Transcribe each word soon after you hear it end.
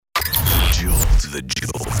The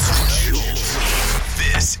Jolt.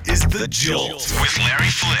 This is The Jolt with Larry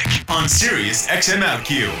Flick on Sirius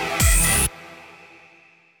XM-LQ.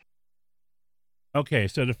 Okay,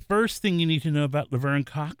 so the first thing you need to know about Laverne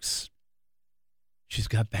Cox, she's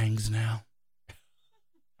got bangs now.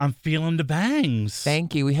 I'm feeling the bangs.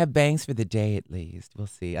 Thank you. We have bangs for the day at least. We'll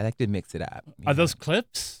see. I like to mix it up. Are those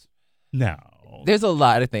clips? No. There's a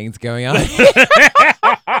lot of things going on.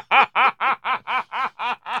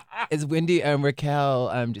 As Wendy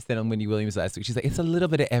Raquel just said on Wendy Williams last week, she's like, it's a little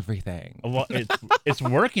bit of everything. Well, it's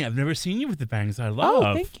working. I've never seen you with the bangs. I love.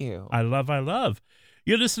 Oh, thank you. I love.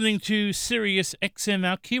 You're listening to Sirius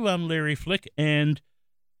XM-LQ. I'm Larry Flick, and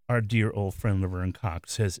our dear old friend Laverne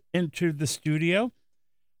Cox has entered the studio.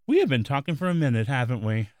 We have been talking for a minute, haven't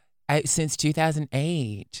we? Since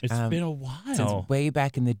 2008. It's been a while. Since way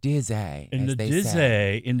back in the Dizzy. In the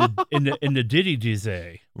Dizzy. In the Diddy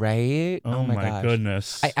Dizzy. Right? Oh my gosh.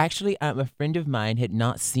 goodness. I actually, a friend of mine had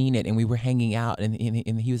not seen it, and we were hanging out, and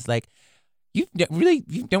he was like, you don't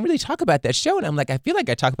really talk about that show. And I'm like, I feel like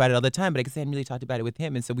I talk about it all the time, but I guess I hadn't really talked about it with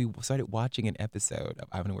him. And so we started watching an episode of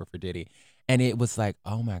I Want to Work for Diddy. And it was like,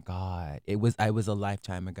 oh my God. I was a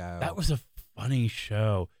lifetime ago. That was a funny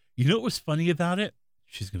show. You know what was funny about it?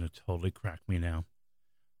 She's going to totally crack me now.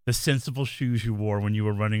 The sensible shoes you wore when you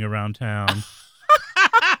were running around town.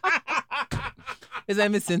 Because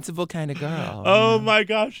I'm a sensible kind of girl. Oh my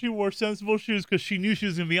gosh, she wore sensible shoes because she knew she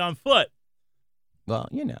was going to be on foot. Well,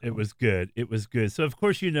 you know. It was good. So, of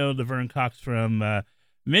course, you know Laverne Cox from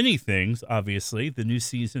many things, obviously. The new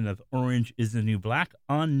season of Orange is the New Black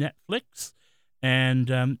on Netflix.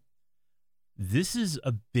 And this is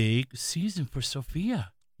a big season for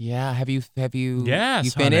Sophia. Yeah, have you Yes,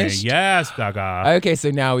 you finished? Honey. Yes, Gaga. Okay, so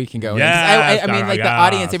now we can go. Yes, I mean, like Gaga, the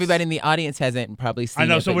audience, yes. everybody in the audience hasn't probably seen it. I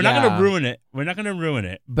know, so but we're not going to ruin it. We're not going to ruin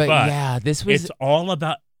it. But yeah, this was... It's all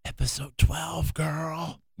about episode 12,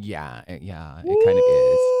 girl. Yeah, it kind of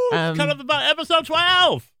is. It's kind of about episode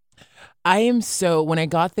 12. I am so, when I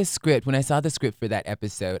got this script, when I saw the script for that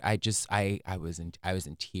episode, I was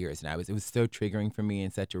in tears, and it was so triggering for me in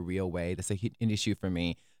such a real way. That's an issue for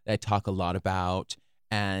me that I talk a lot about.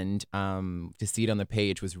 And to see it on the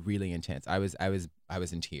page was really intense. I was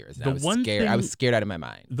in tears. And I was scared. I was scared out of my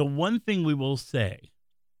mind. The one thing we will say,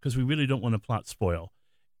 because we really don't want to plot spoil,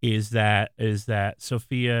 is that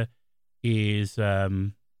Sophia is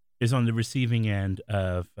on the receiving end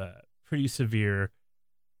of pretty severe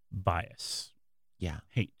bias. Yeah,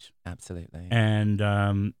 hate, absolutely. And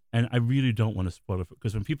I really don't want to spoil it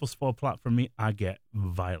because when people spoil plot for me, I get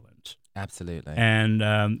violent. Absolutely. And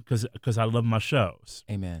because I love my shows.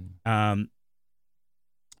 Amen.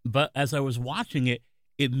 But as I was watching it,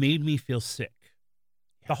 it made me feel sick.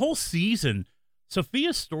 Yeah. The whole season,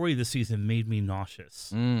 Sophia's story this season made me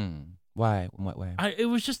nauseous. Why? In what way? It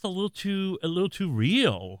was just a little too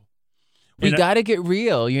real. We got to get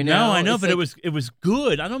real, you know. No, I know, but like, it was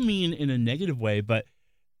good. I don't mean in a negative way, but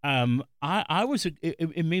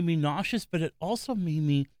it made me nauseous, but it also made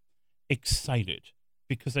me excited.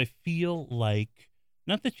 Because I feel like,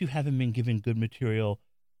 not that you haven't been given good material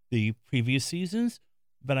the previous seasons,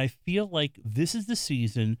 but I feel like this is the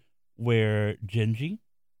season where Genji,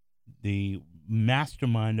 the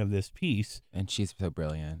mastermind of this piece, and she's so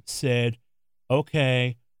brilliant, said,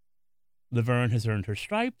 okay, Laverne has earned her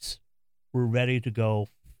stripes. We're ready to go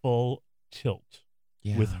full tilt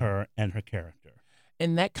with her and her character.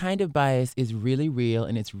 And that kind of bias is really real,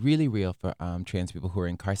 and it's really real for trans people who are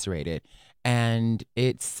incarcerated. And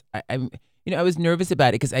it's, I was nervous about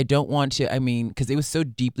it because I don't want to, because it was so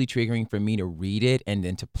deeply triggering for me to read it and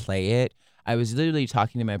then to play it. I was literally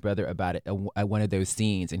talking to my brother about it at one of those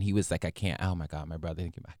scenes, and he was like, I can't, oh my God, my brother, I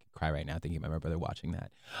can cry right now thinking about my brother watching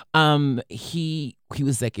that. He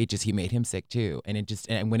was like, he made him sick too.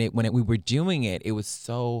 And when we were doing it, it was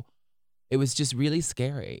just really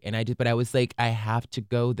scary. But I was like, I have to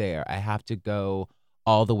go there. I have to go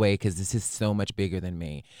all the way because this is so much bigger than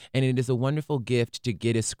me. And it is a wonderful gift to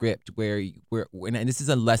get a script and this is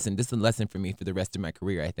a lesson for me for the rest of my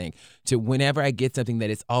career, I think, to whenever I get something that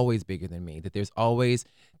is always bigger than me, that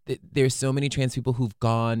there's so many trans people who've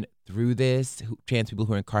gone through this, trans people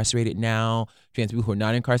who are incarcerated now, trans people who are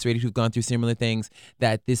not incarcerated who've gone through similar things,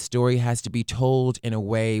 that this story has to be told in a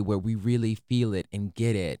way where we really feel it and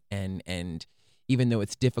get it, and even though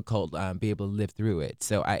it's difficult, be able to live through it.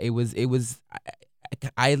 So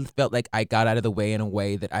I felt like I got out of the way in a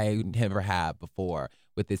way that I never have before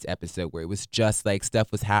with this episode, where it was just like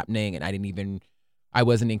stuff was happening and I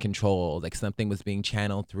wasn't in control. Like something was being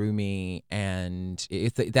channeled through me, and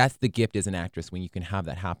that's the gift as an actress when you can have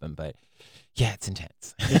that happen. But yeah, it's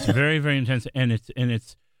intense. It's very, very intense, and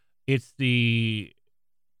it's the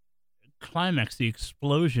climax, the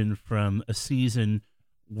explosion from a season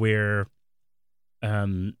where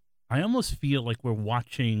I almost feel like we're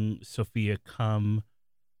watching Sophia come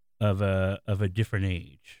of a different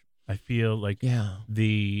age. I feel like Yeah.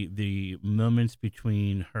 the moments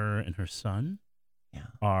between her and her son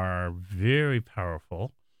are very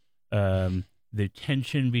powerful. The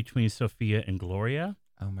tension between Sophia and Gloria.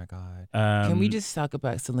 Oh my God. Can we just talk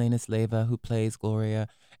about Selena Slava, who plays Gloria?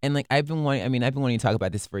 And like I've been wanting to talk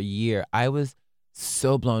about this for a year. I was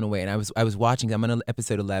so blown away, and I was watching. I'm on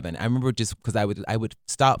episode 11. I remember just because I would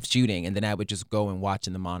stop shooting and then I would just go and watch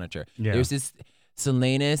in the monitor. Yeah. There's this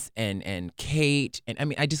Selena's and Kate, and I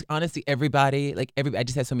mean I just honestly everybody I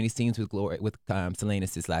just had so many scenes with Gloria with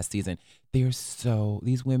Selena's this last season.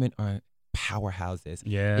 These women are powerhouses.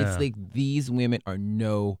 Yeah. It's like these women are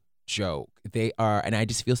no joke. They are, and I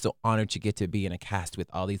just feel so honored to get to be in a cast with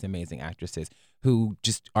all these amazing actresses who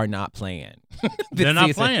just are not playing. They're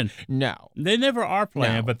not playing. No. They never are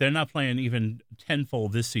playing, No. but they're not playing even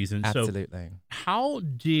tenfold this season. Absolutely. So how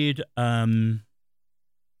did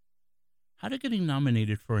getting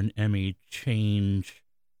nominated for an Emmy change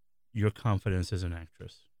your confidence as an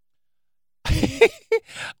actress?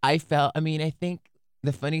 I think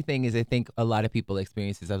the funny thing is I think a lot of people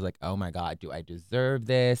experience this. I was like, oh my God, do I deserve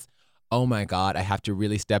this? Oh my God, I have to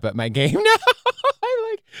really step up my game now.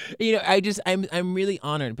 I'm really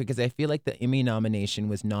honored because I feel like the Emmy nomination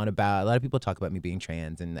was not about, a lot of people talk about me being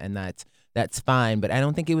trans and that's fine, but I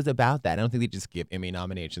don't think it was about that. I don't think they just give Emmy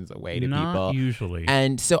nominations away to people. Not usually.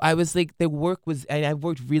 And so I was like, I've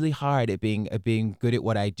worked really hard at being good at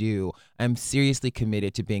what I do. I'm seriously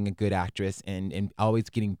committed to being a good actress and always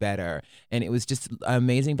getting better. And it was just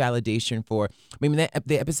amazing validation for,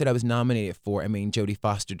 the episode I was nominated for, Jodie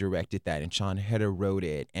Foster directed that and Sean Heder wrote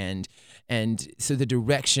it. And so the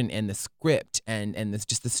direction and the script and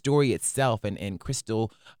just the story itself and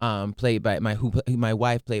Crystal played by my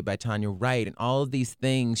wife played by Tanya Wright, and all of these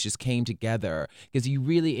things just came together because you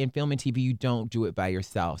really in film and TV you don't do it by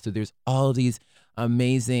yourself. So there's all these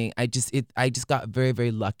amazing. I just got very,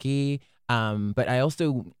 very lucky. But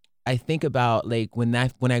I think about like when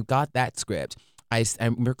I got that script, I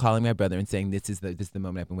remember calling my brother and saying, this is the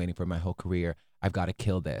moment I've been waiting for my whole career. I've got to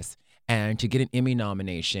kill this. And to get an Emmy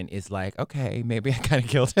nomination is like, okay, maybe I kind of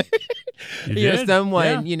killed it.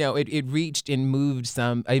 It reached and moved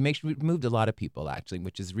it moved a lot of people actually,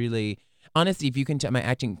 which is really, honestly, if you can, my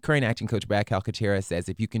current acting coach, Brad Calcaterra, says,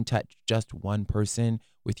 if you can touch just one person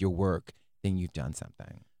with your work, then you've done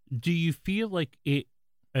something. Do you feel like it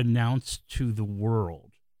announced to the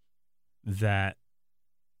world that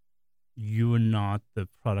you are not the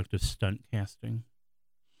product of stunt casting?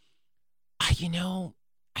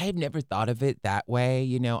 I had never thought of it that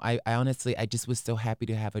way. I honestly, I just was so happy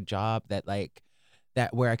to have a job that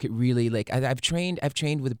where I could really I've trained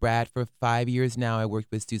with Brad for 5 years now. I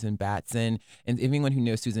worked with Susan Batson, and anyone who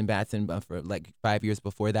knows Susan Batson for 5 years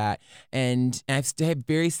before that, and I've had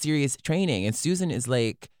very serious training. And Susan is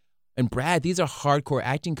and Brad, these are hardcore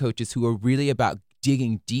acting coaches who are really about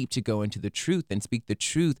digging deep to go into the truth and speak the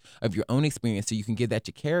truth of your own experience so you can give that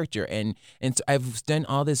to character. And so I've done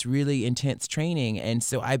all this really intense training. And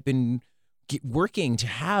so I've been working to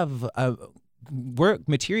have work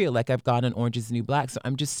material like I've got on Orange is the New Black. So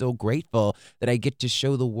I'm just so grateful that I get to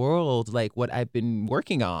show the world what I've been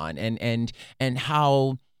working on and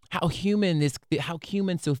how human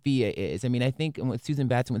Sophia is. I think what Susan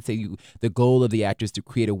Batson would say, the goal of the actor is to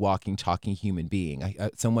create a walking, talking human being,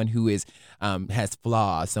 someone who is has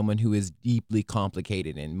flaws, someone who is deeply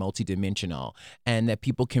complicated and multidimensional, and that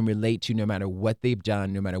people can relate to no matter what they've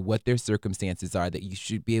done, no matter what their circumstances are, that you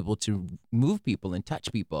should be able to move people and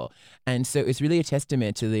touch people. And so it's really a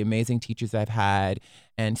testament to the amazing teachers I've had.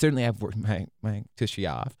 And certainly I've worked my tushy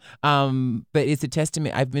off. But it's a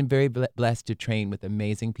testament. I've been very blessed to train with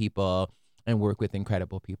amazing people and work with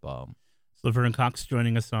incredible people. Laverne Cox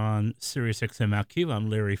joining us on Sirius XM ActQ. I'm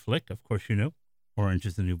Larry Flick. Of course, you know, Orange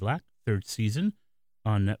is the New Black, 3rd season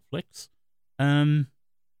on Netflix.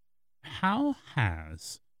 How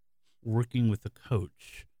has working with a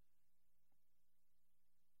coach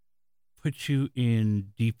put you in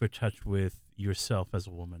deeper touch with yourself as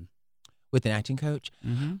a woman? With an acting coach?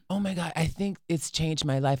 Mm-hmm. Oh my God, I think it's changed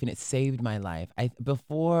my life and it saved my life.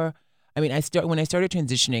 When I started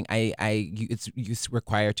transitioning, it's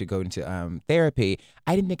required to go into therapy.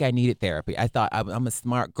 I didn't think I needed therapy. I thought I'm a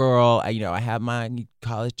smart girl. I have my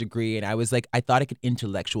college degree, and I thought I could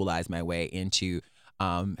intellectualize my way into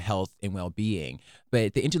health and well-being.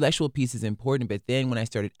 But the intellectual piece is important. But then when I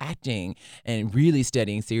started acting and really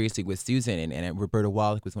studying seriously with Susan and Roberta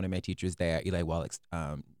Wallach was one of my teachers there, Eli Wallach's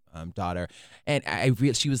daughter, and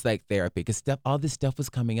she was like therapy because all this stuff was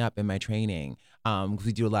coming up in my training.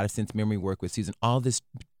 We do a lot of sense memory work with Susan. All this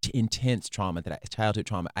intense trauma childhood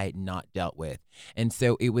trauma I had not dealt with, and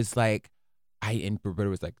so it was like. And Roberta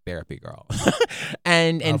was like therapy girl,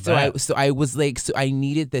 and so I was like, so I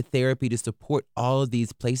needed the therapy to support all of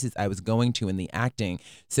these places I was going to in the acting,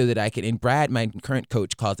 so that I could. And Brad, my current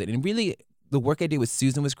coach, calls it. And really, the work I did with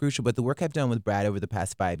Susan was crucial, but the work I've done with Brad over the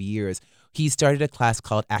past 5 years, he started a class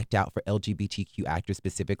called Act Out for LGBTQ actors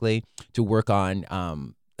specifically to work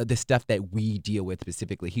on the stuff that we deal with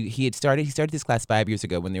specifically. He started this class 5 years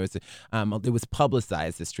ago when there was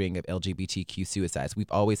publicized a string of LGBTQ suicides. We've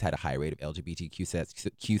always had a high rate of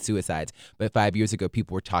LGBTQ suicides, but 5 years ago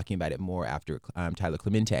people were talking about it more after Tyler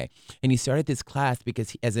Clemente. And he started this class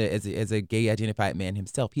because as a gay identified man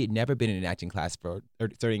himself, he had never been in an acting class for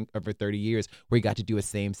over 30 years where he got to do a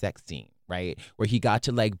same-sex scene. Right, where he got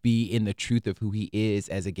to like be in the truth of who he is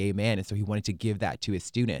as a gay man, and so he wanted to give that to his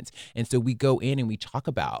students. And so we go in and we talk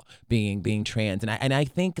about being trans, and I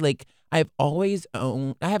think like I haven't always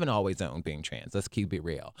owned being trans. Let's keep it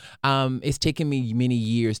real. It's taken me many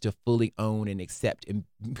years to fully own and accept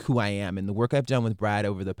who I am, and the work I've done with Brad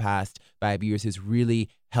over the past 5 years has really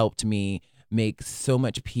helped me make so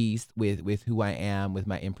much peace with who I am, with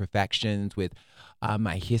my imperfections, with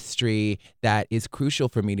my history, that is crucial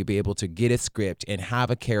for me to be able to get a script and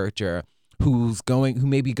have a character who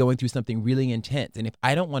may be going through something really intense. And if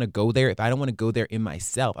I don't want to go there, if I don't want to go there in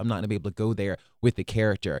myself, I'm not going to be able to go there with the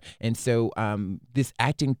character. And so this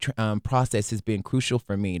acting process has been crucial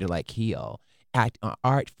for me to like heal.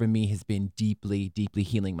 Art for me has been deeply, deeply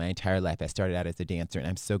healing my entire life. I started out as a dancer, and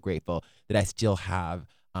I'm so grateful that I still have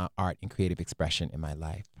art and creative expression in my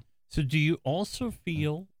life. So do you also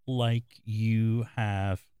feel like you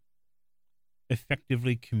have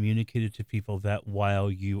effectively communicated to people that while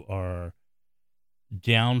you are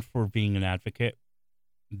down for being an advocate,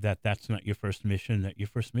 that's not your first mission, that your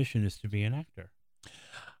first mission is to be an actor?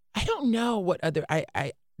 I don't know what other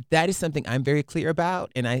that is something I'm very clear about,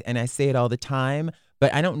 and I say it all the time,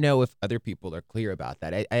 but I don't know if other people are clear about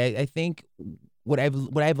that. I think what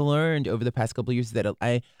I've learned over the past couple of years is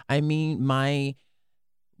that I mean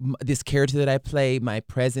this character that I play, my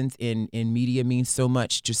presence in media means so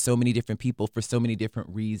much to so many different people for so many different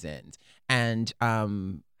reasons. And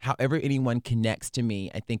however anyone connects to me,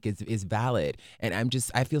 I think is valid. And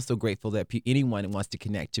I feel so grateful that anyone wants to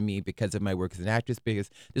connect to me because of my work as an actress, because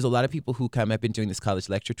there's a lot of people who come. I've been doing this college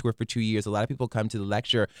lecture tour for 2 years. A lot of people come to the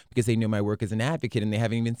lecture because they know my work as an advocate and they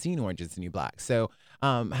haven't even seen Orange is the New Black. So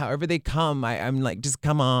however they come, I'm like, just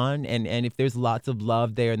come on. And if there's lots of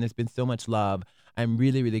love there, and there's been so much love, I'm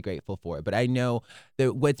really, really grateful for it. But I know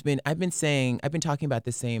that I've been talking about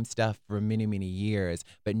the same stuff for many, many years.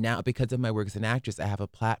 But now, because of my work as an actress, I have a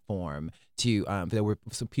platform to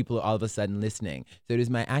so people are all of a sudden listening. So it is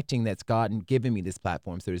my acting that's given me this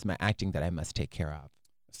platform. So it is my acting that I must take care of.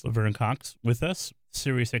 It's Laverne Cox with us,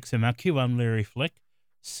 Sirius XMLQ. I'm Larry Flick.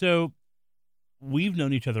 So we've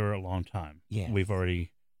known each other a long time. Yes. We've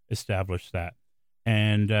already established that.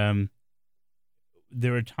 And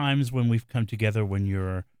there are times when we've come together when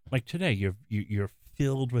you're like today, you're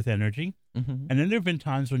filled with energy, and then there have been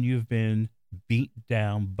times when you've been beat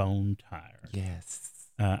down, bone tired. Yes.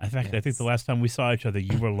 In fact, I think the last time we saw each other,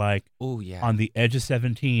 you were like, oh yeah, on the edge of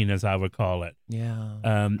 17, as I would call it. Yeah.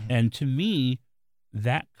 And to me,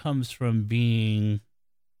 that comes from being,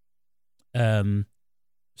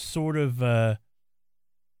 sort of a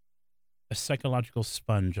psychological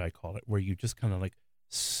sponge, I call it, where you just kind of like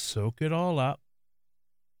soak it all up.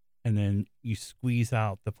 And then you squeeze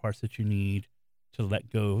out the parts that you need to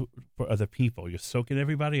let go for other people. You're soaking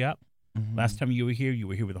everybody up. Mm-hmm. Last time you were here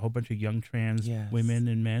with a whole bunch of young trans women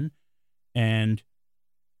and men. And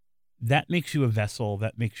that makes you a vessel.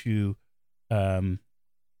 That makes you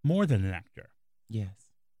more than an actor.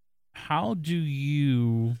 Yes. How do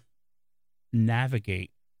you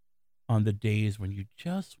navigate on the days when you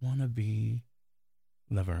just want to be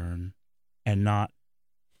Laverne and not,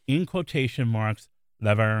 in quotation marks,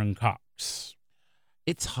 Laverne Cox?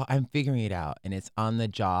 I'm figuring it out, and it's on the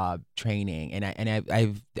job training. And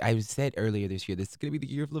I've said earlier this year, this is going to be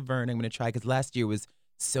the year of Laverne. I'm going to try, because last year was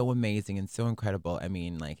so amazing and so incredible. I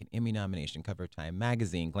mean, like an Emmy nomination, cover of Time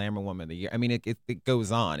magazine, Glamour Woman of the Year. I mean, it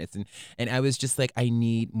goes on. And I was just like, I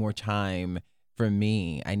need more time for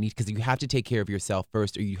me. Because you have to take care of yourself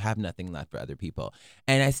first, or you have nothing left for other people.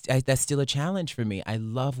 And that's still a challenge for me. I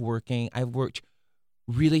love working. I've worked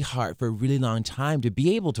really hard for a really long time to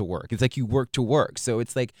be able to work. It's like you work to work. So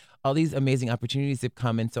it's like all these amazing opportunities have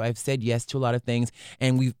come. And so I've said yes to a lot of things.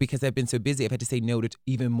 And because I've been so busy, I've had to say no to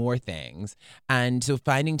even more things. And so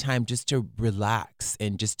finding time just to relax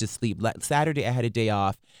and just to sleep. Saturday, I had a day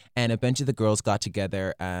off and a bunch of the girls got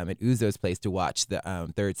together at Uzo's place to watch the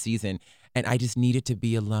third season. And I just needed to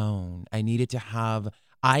be alone. I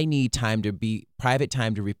need time to be private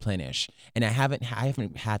time to replenish. And I haven't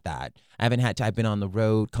had that. I've been on the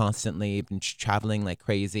road constantly, I've been traveling like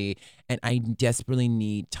crazy. And I desperately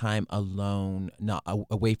need time alone, not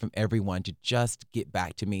away from everyone, to just get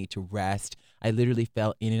back to me, to rest. I literally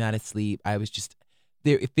fell in and out of sleep. I was just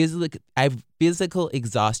there. Physical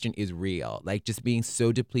exhaustion is real. Like just being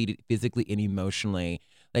so depleted physically and emotionally.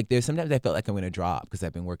 Like there's sometimes I felt like I'm going to drop because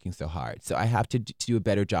I've been working so hard. So I have to do a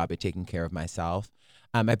better job at taking care of myself.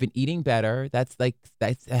 I've been eating better. That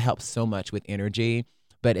helps so much with energy,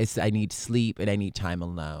 but I need sleep and I need time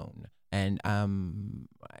alone. And I'm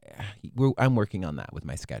working on that with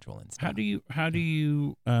my schedule and stuff. How do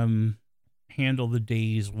you handle the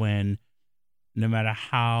days when, no matter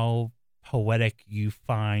how poetic you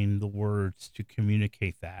find the words to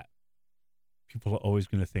communicate that, people are always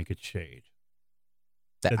going to think it's shade?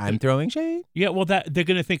 That I'm throwing shade? Yeah, well, that they're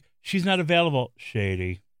going to think she's not available.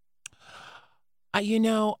 Shady.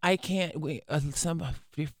 I can't wait.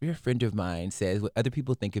 Your friend of mine says what other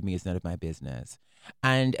people think of me is none of my business.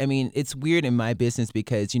 And I mean, it's weird in my business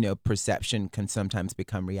because, perception can sometimes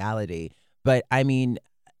become reality. But I mean,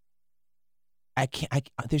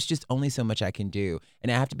 there's just only so much I can do.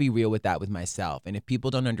 And I have to be real with that with myself. And if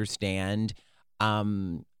people don't understand,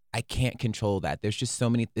 I can't control that. There's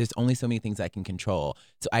only so many things I can control.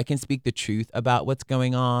 So I can speak the truth about what's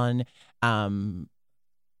going on.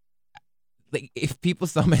 Like if people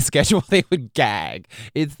saw my schedule, they would gag.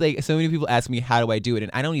 It's like so many people ask me, how do I do it?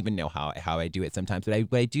 And I don't even know how I do it sometimes. But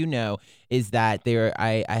what I do know is that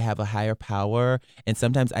I have a higher power. And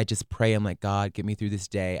sometimes I just pray. I'm like, God, get me through this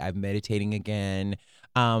day. I'm meditating again.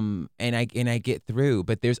 And I get through,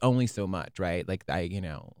 but there's only so much, right? Like I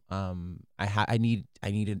need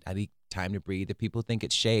time to breathe. If people think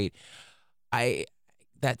it's shade,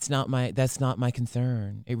 that's not my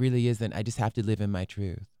concern. It really isn't. I just have to live in my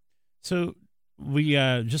truth. So we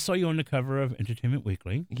just saw you on the cover of Entertainment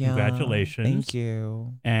Weekly. Yeah, congratulations. Thank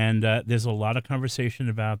you. And there's a lot of conversation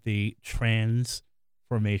about the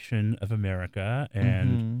transformation of America.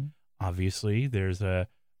 And obviously there's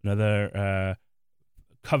another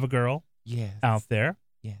cover girl out there.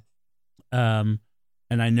 Yes. And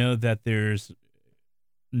I know that there's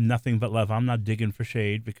nothing but love. I'm not digging for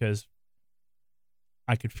shade because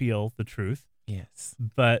I could feel the truth. Yes.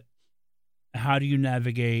 But how do you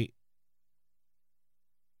navigate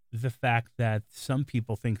the fact that some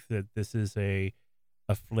people think that this is a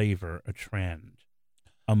flavor, a trend,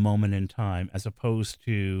 a moment in time, as opposed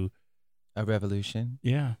to a revolution?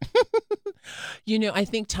 Yeah. I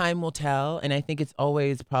think time will tell, and I think it's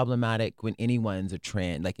always problematic when anyone's a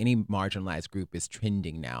trend, like any marginalized group is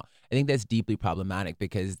trending now. I think that's deeply problematic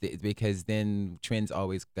because then trends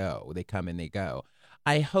always go. They come and they go.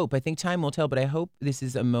 I think time will tell, but I hope this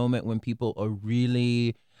is a moment when people are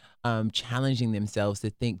really challenging themselves to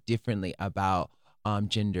think differently about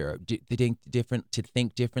gender, to think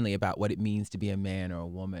differently about what it means to be a man or a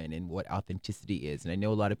woman and what authenticity is. And I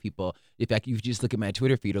know a lot of people, in fact, if you just look at my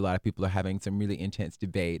Twitter feed, a lot of people are having some really intense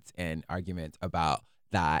debates and arguments about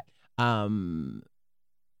that. I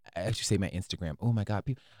should say my Instagram. Oh my God,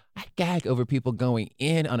 I gag over people going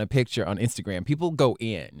in on a picture on Instagram. People go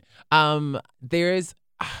in. I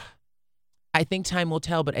think time will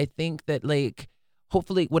tell, but I think that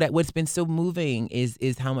hopefully what's been so moving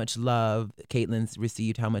is how much love Caitlyn's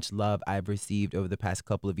received, how much love I've received over the past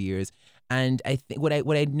couple of years. And I think what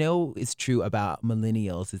I know is true about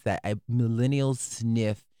millennials is that millennials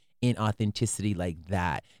sniff in authenticity like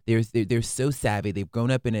that. They're so savvy. They've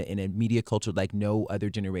grown up in a media culture like no other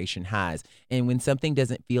generation has. And when something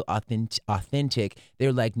doesn't feel authentic,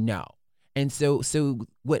 they're like, no. And so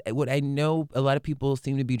what I know a lot of people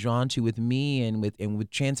seem to be drawn to with me and with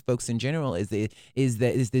trans folks in general is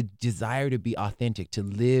the desire to be authentic, to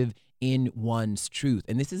live in one's truth.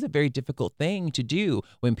 And this is a very difficult thing to do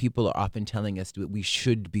when people are often telling us that we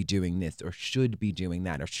should be doing this or should be doing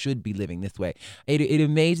that or should be living this way. It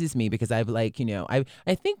amazes me because I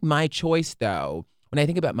think my choice though, when I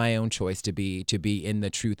think about my own choice to be in the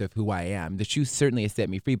truth of who I am, the truth certainly has set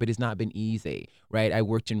me free, but it's not been easy, right? I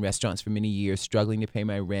worked in restaurants for many years, struggling to pay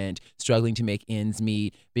my rent, struggling to make ends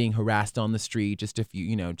meet, being harassed on the street. Just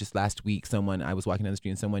last week, I was walking down the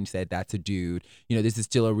street and someone said, "That's a dude." This is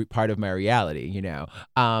still a part of my reality,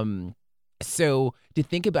 So to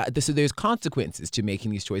think about this, so there's consequences to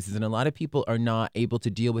making these choices, and a lot of people are not able to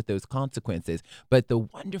deal with those consequences. But the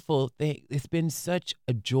wonderful thing, it's been such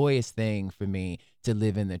a joyous thing for me to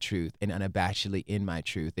live in the truth and unabashedly in my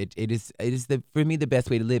truth. It is for me the best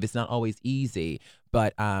way to live. It's not always easy,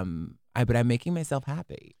 but I'm making myself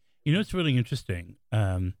happy. You know, it's really interesting.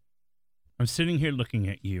 I'm sitting here looking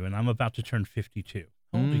at you, and I'm about to turn 52.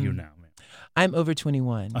 How old are you now, man? I'm over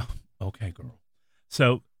 21. Oh, okay, girl.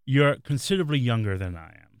 So you're considerably younger than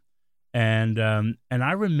I am, and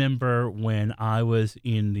I remember when I was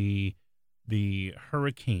in the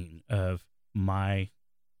hurricane of my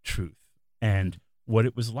truth and what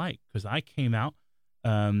it was like, because I came out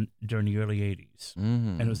during the early 80s,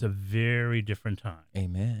 and it was a very different time.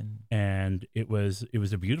 Amen. And it was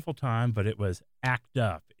a beautiful time, but it was ACT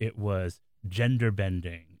UP, it was gender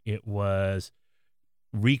bending, it was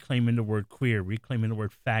reclaiming the word queer, reclaiming the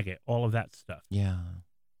word faggot, all of that stuff. Yeah.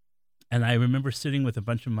 And I remember sitting with a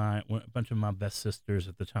bunch of my best sisters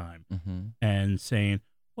at the time, and saying,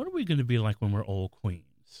 "What are we going to be like when we're old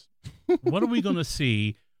queens? What are we going to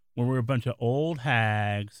see when we're a bunch of old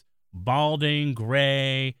hags, balding,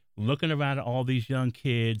 gray, looking around at all these young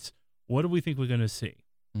kids? What do we think we're going to see?"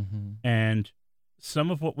 And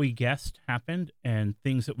some of what we guessed happened, and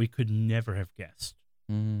things that we could never have guessed,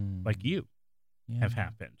 like you, have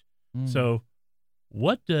happened. So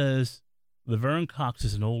what does Laverne Cox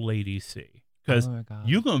as an old lady see? Because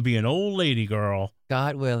you're going to be an old lady, girl.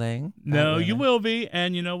 God willing. No, you will be.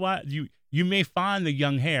 And you know what? You may find the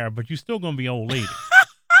young hair, but you're still going to be an old lady.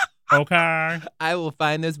 Okay? I will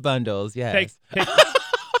find those bundles, yes.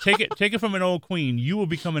 Take it from an old queen. You will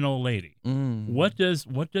become an old lady. What does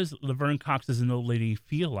Laverne Cox as an old lady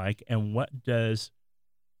feel like, and what does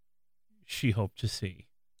she hope to see?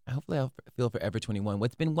 Hopefully I'll feel forever 21.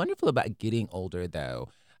 What's been wonderful about getting older, though,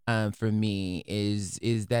 for me, is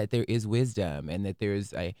that there is wisdom, and that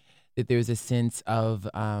there's a sense of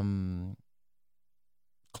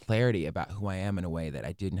clarity about who I am in a way that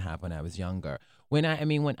I didn't have when I was younger. When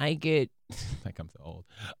I get like, I'm so old.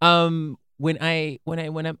 When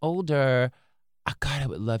I'm older, God, I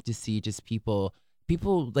would love to see just people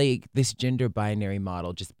like this gender binary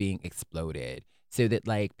model just being exploded, so that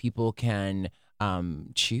like people can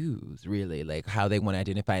choose really like how they want to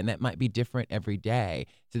identify, and that might be different every day,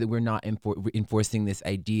 so that we're not enforcing this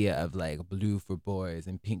idea of like blue for boys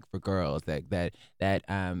and pink for girls. That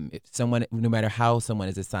if someone, no matter how someone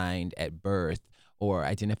is assigned at birth or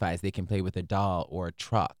identifies, they can play with a doll or a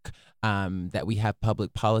truck. That we have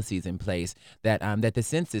public policies in place that the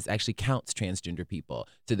census actually counts transgender people,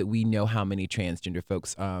 so that we know how many transgender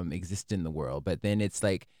folks exist in the world. But then it's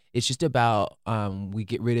like, it's just about we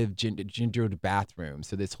get rid of gendered bathrooms,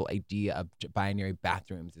 so this whole idea of binary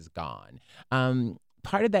bathrooms is gone.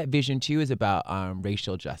 Part of that vision too is about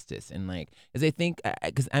racial justice, and like, as I think,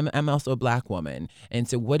 because I'm also a Black woman, and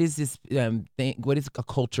so what is this thing? What is a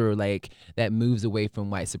culture like that moves away from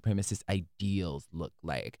white supremacist ideals look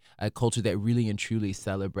like? A culture that really and truly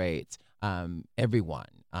celebrates everyone,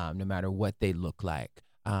 no matter what they look like.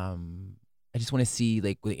 I just want to see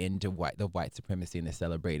like the end of the white supremacy and the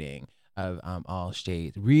celebrating of all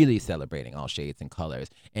shades, really celebrating all shades and colors,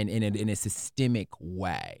 and in a systemic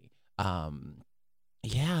way.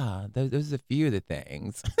 Yeah, those are a few of the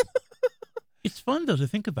things. It's fun though to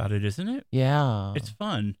think about it, isn't it? Yeah, it's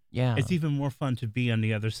fun. Yeah, it's even more fun to be on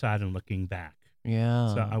the other side and looking back.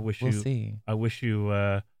 Yeah, so I wish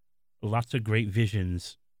you lots of great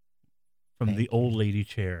visions from the old lady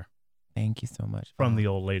chair. Thank you so much. From the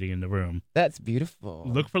old lady in the room. That's beautiful.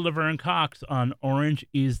 Look for Laverne Cox on Orange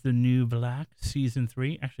is the New Black, Season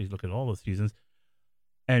 3. Actually, look at all the seasons.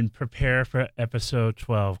 And prepare for episode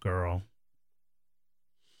 12, girl.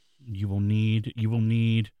 You will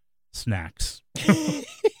need snacks.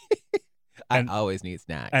 I always need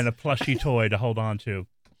snacks. And a plushy toy to hold on to.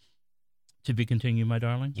 To be continued, my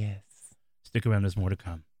darling? Yes. Stick around, there's more to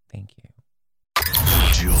come. Thank you.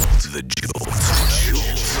 The Jolt.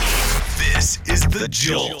 This is The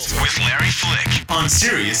Jolt with Larry Flick on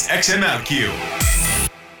Sirius XM Out Q.